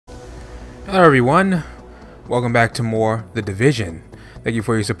Hello everyone, welcome back to more The Division. Thank you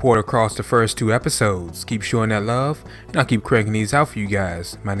for your support across the first two episodes. Keep showing that love, and I'll keep cranking these out for you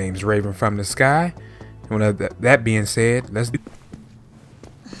guys. My name's Raven from the Sky, and with that being said, let's do.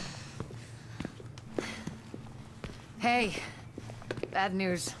 Hey, bad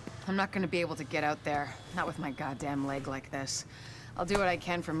news. I'm not gonna be able to get out there. Not with my goddamn leg like this. I'll do what I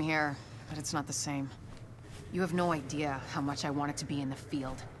can from here, but it's not the same. You have no idea how much I wanted to be in the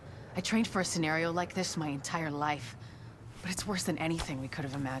field. I trained for a scenario like this my entire life, but it's worse than anything we could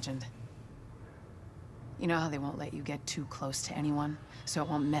have imagined. You know how they won't let you get too close to anyone, so it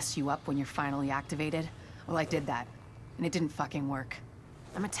won't mess you up when you're finally activated? Well, I did that, and it didn't fucking work.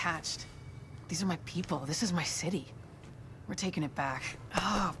 I'm attached. These are my people. This is my city. We're taking it back.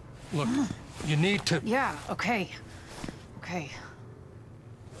 Oh. Look, you need to... Yeah, okay. Okay.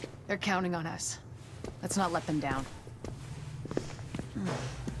 They're counting on us. Let's not let them down.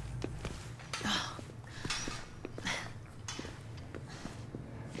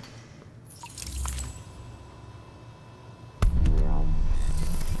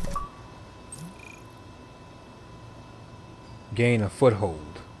 Gain a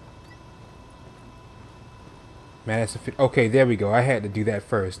foothold. Man, that's okay, there we go. I had to do that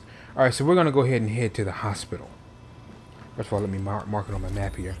first. Alright, so we're gonna go ahead and head to the hospital. First of all, let me mark it on my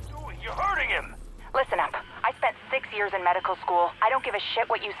map here. You're hurting him! Listen up. I spent 6 years in medical school. I don't give a shit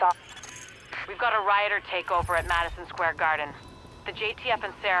what you saw. We've got a rioter takeover at Madison Square Garden. The JTF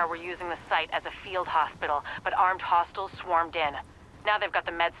and Sarah were using the site as a field hospital, but armed hostiles swarmed in. Now they've got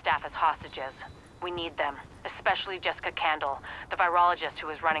the med staff as hostages. We need them, especially Jessica Candle, the virologist who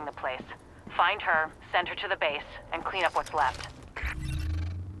is running the place. Find her, send her to the base, and clean up what's left.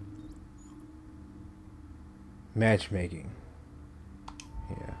 Matchmaking.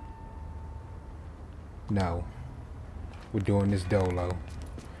 Yeah. No. We're doing this dolo.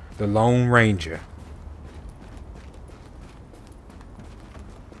 The Lone Ranger.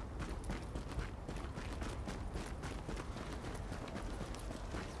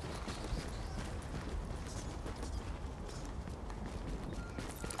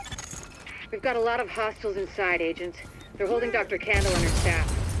 We've got a lot of hostiles inside, Agent. They're holding Dr. Candle and her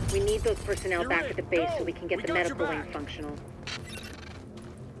staff. We need those personnel back at the base so we can get the medical wing functional.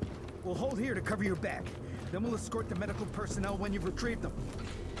 We'll hold here to cover your back. Then we'll escort the medical personnel when you've retrieved them.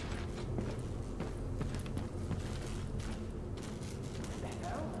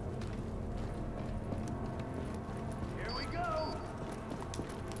 Here we go!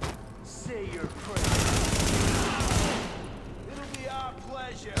 Say your prayer. It'll be our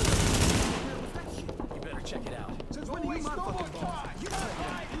pleasure. You better check it out. Since when Don't do you waste mind no more fucking balls? time! You should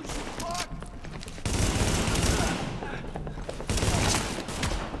fuck!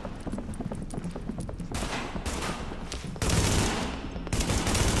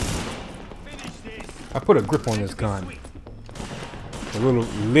 I put a grip on this gun. A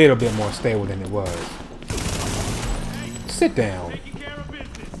little bit more stable than it was. Sit down. Yeah,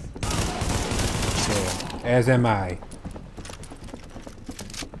 as am I.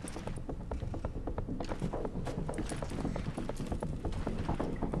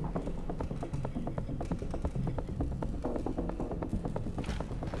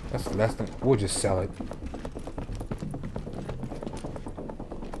 That's less than. We'll just sell it.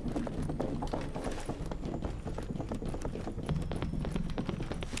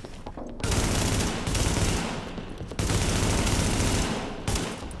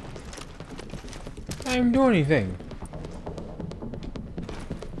 I didn't do anything.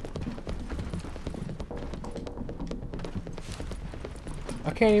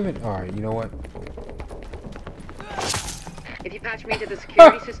 I can't even. Alright, you know what? If you patch me into the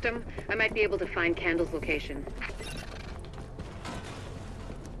security system, I might be able to find Candle's location.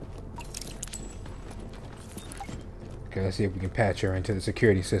 Okay, let's see if we can patch her into the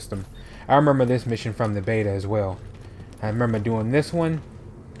security system. I remember this mission from the beta as well. I remember doing this one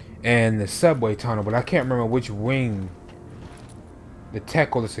and the subway tunnel, but I can't remember which wing. The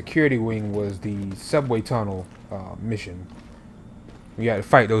tech or the security wing was the subway tunnel mission. We had to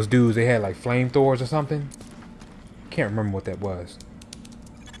fight those dudes. They had like flamethrowers or something. Can't remember what that was.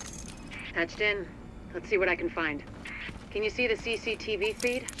 Patched in. Let's see what I can find. Can you see the CCTV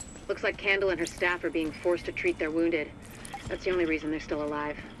feed? Looks like Candle and her staff are being forced to treat their wounded. That's the only reason they're still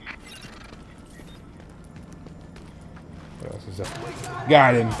alive. What else is up?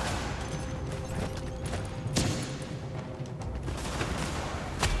 Got him.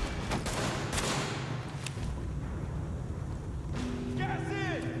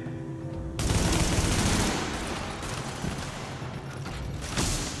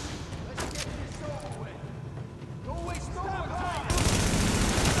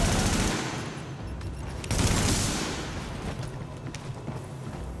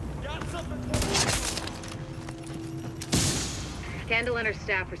 Candle and her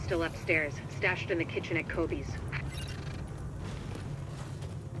staff are still upstairs, stashed in the kitchen at Kobe's.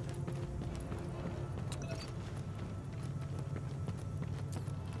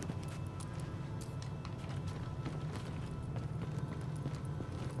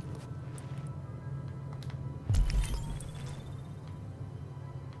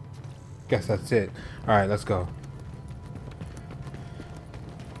 Guess that's it. Alright, let's go.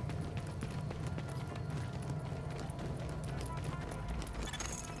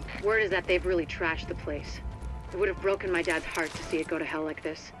 Word is that they've really trashed the place. It would have broken my dad's heart to see it go to hell like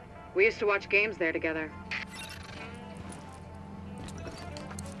this. We used to watch games there together.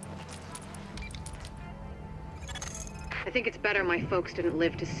 I think it's better my folks didn't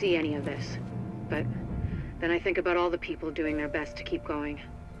live to see any of this. But then I think about all the people doing their best to keep going.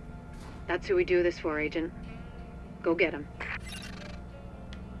 That's who we do this for, Agent. Go get him.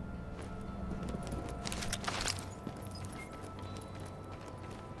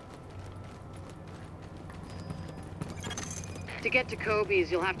 To get to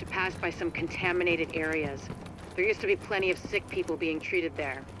Kobe's, you'll have to pass by some contaminated areas. There used to be plenty of sick people being treated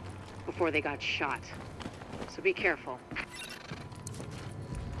there before they got shot. So be careful.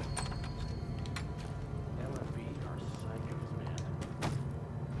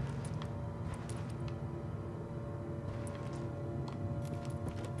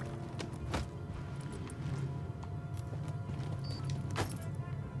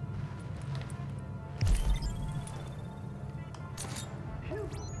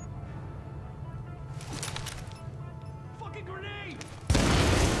 Fucking grenade!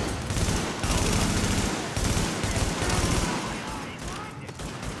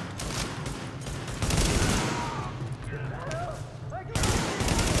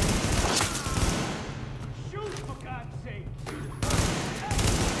 Shoot, for God's sake!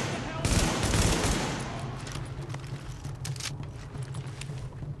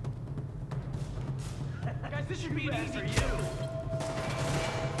 Guys, this should be an easy kill.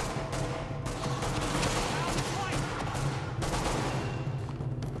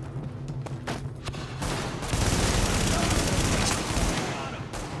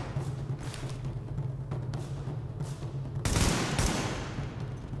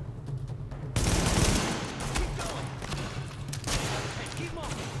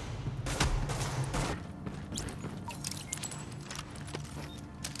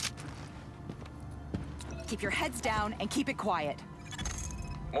 Keep your heads down and keep it quiet.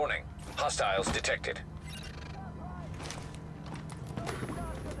 Morning. Hostiles detected.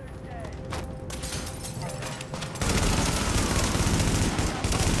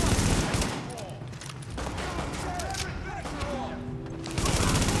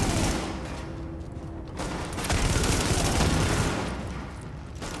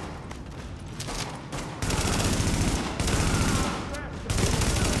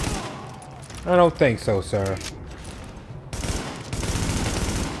 I don't think so, sir.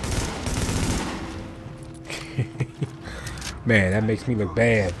 Man, that makes me look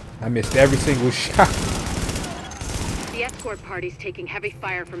bad. I missed every single shot. The escort party's taking heavy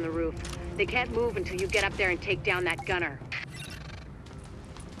fire from the roof. They can't move until you get up there and take down that gunner.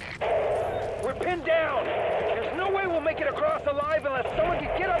 We're pinned down! There's no way we'll make it across alive unless someone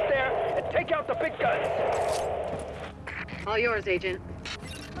can get up there and take out the big guns! All yours, Agent.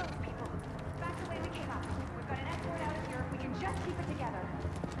 Back the way we came up. We've got an escort out of here if we can just keep it together.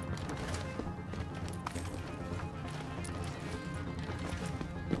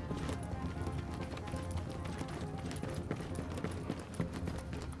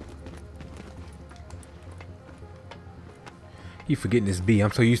 You forgetting this B.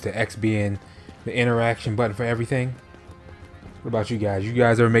 I'm so used to X being the interaction button for everything. What about you guys? You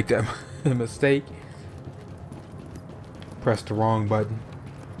guys ever make that mistake? Press the wrong button.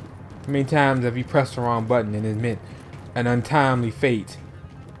 How many times have you pressed the wrong button and it meant an untimely fate?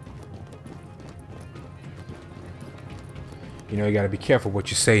 You know, you got to be careful what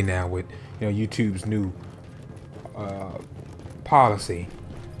you say now with, you know, YouTube's new policy.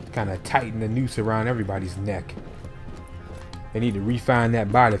 Kind of tighten the noose around everybody's neck. They need to refine that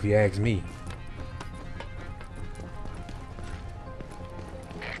bot, if you ask me.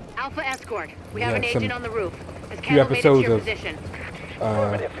 Alpha Escort, we have an some- agent on the roof. Has few Candle made it to episodes your of- position?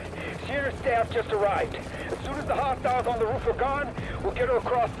 Affirmative. Senior staff just arrived. As soon as the hostiles on the roof are gone, we'll get her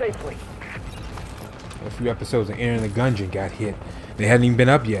across safely. A few episodes of Enter the Gungeon got hit. They hadn't even been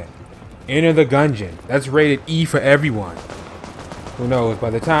up yet. Enter the Gungeon. That's rated E for everyone. Who knows? By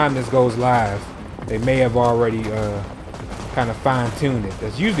the time this goes live, they may have already kind of fine-tuned it.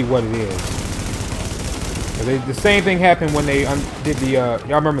 That's usually what it is. The same thing happened when they did the y'all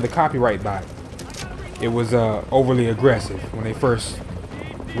remember the copyright bot. it was overly aggressive when they first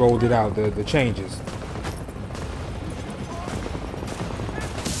rolled it out, the changes.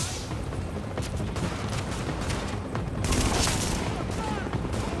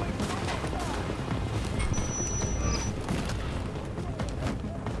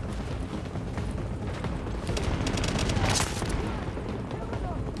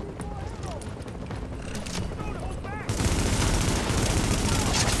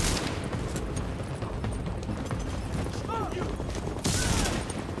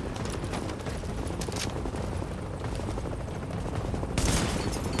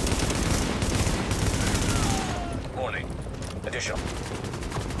 Additional.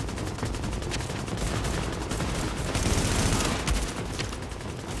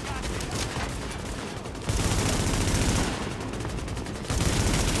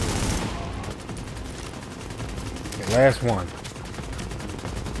 Okay, last one.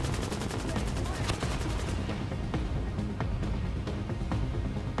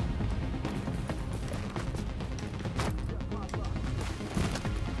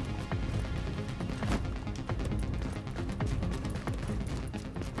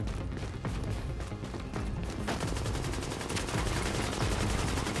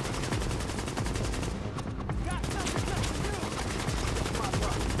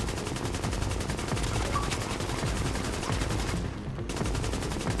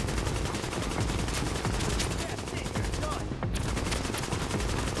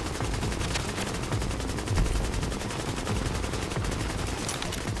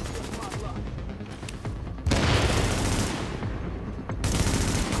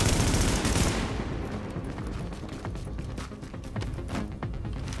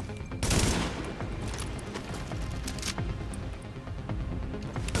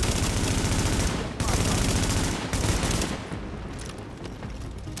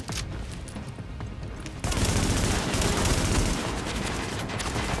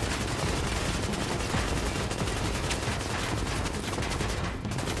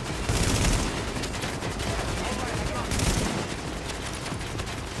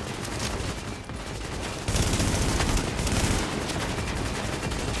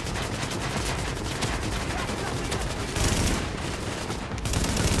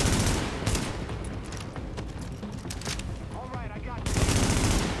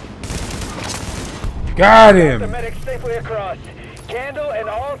 Got him! The medic safely across. Candle and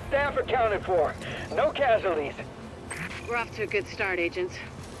all staff accounted for. No casualties. We're off to a good start, agents.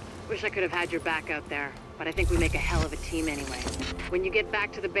 Wish I could have had your back out there, but I think we make a hell of a team anyway. When you get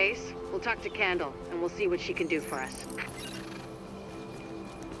back to the base, we'll talk to Candle, and we'll see what she can do for us.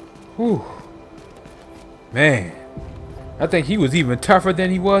 Whew. Man, I think he was even tougher than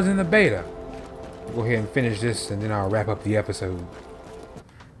he was in the beta. We'll go ahead and finish this, and then I'll wrap up the episode.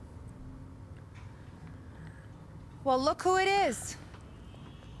 Well, look who it is.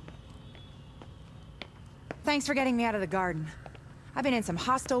 Thanks for getting me out of the garden. I've been in some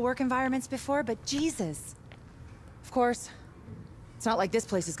hostile work environments before, but Jesus. Of course, it's not like this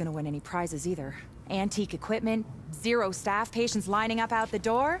place is gonna win any prizes either. Antique equipment, 0 staff, patients lining up out the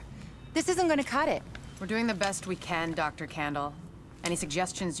door. This isn't gonna cut it. We're doing the best we can, Dr. Candle. Any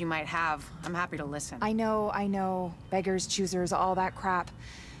suggestions you might have, I'm happy to listen. I know. Beggars, choosers, all that crap.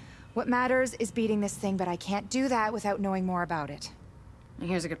 What matters is beating this thing, but I can't do that without knowing more about it.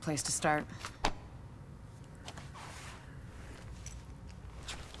 Here's a good place to start.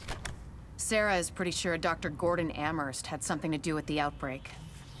 Sarah is pretty sure Dr. Gordon Amherst had something to do with the outbreak.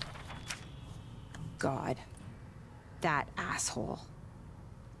 God. That asshole.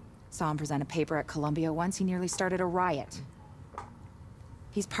 Saw him present a paper at Columbia once. He nearly started a riot.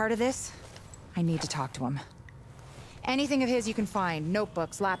 He's part of this. I need to talk to him. Anything of his you can find.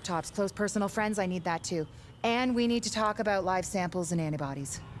 Notebooks, laptops, close personal friends, I need that too. And we need to talk about live samples and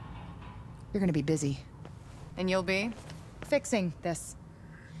antibodies. You're gonna be busy. And you'll be? Fixing this.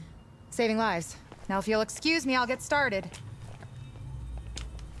 Saving lives. Now if you'll excuse me, I'll get started.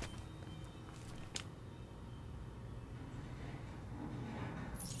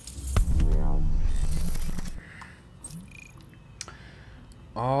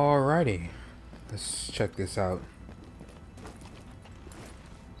 Alrighty. Let's check this out.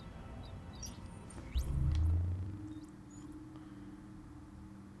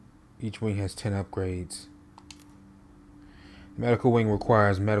 Each wing has 10 upgrades. The medical wing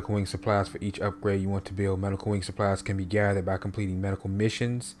requires medical wing supplies for each upgrade you want to build. Medical wing supplies can be gathered by completing medical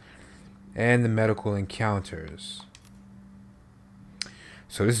missions and the medical encounters.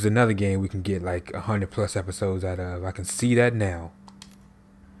 So this is another game we can get like 100+ episodes out of. I can see that now.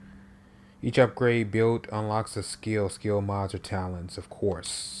 Each upgrade built unlocks a skill mods, or talents, of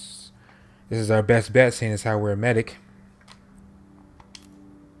course. This is our best bet, seeing as how we're a medic.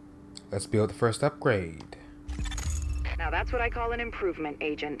 Let's build the first upgrade. Now that's what I call an improvement,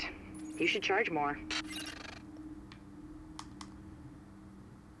 Agent. You should charge more.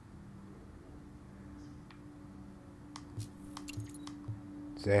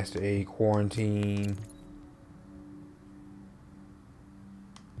 Disaster aid, quarantine.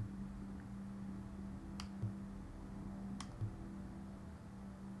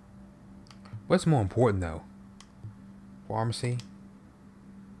 What's more important though? Pharmacy.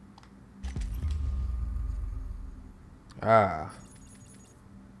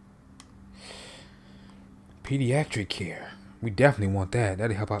 Pediatric care. We definitely want that.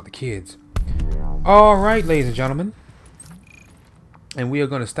 That'll help out the kids. Alright, ladies and gentlemen. And we are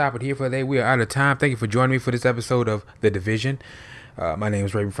going to stop it here for today. We are out of time. Thank you for joining me for this episode of The Division. My name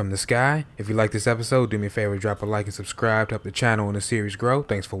is Raven from the Sky. If you like this episode, do me a favor, drop a like and subscribe to help the channel and the series grow.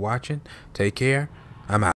 Thanks for watching. Take care. I'm out.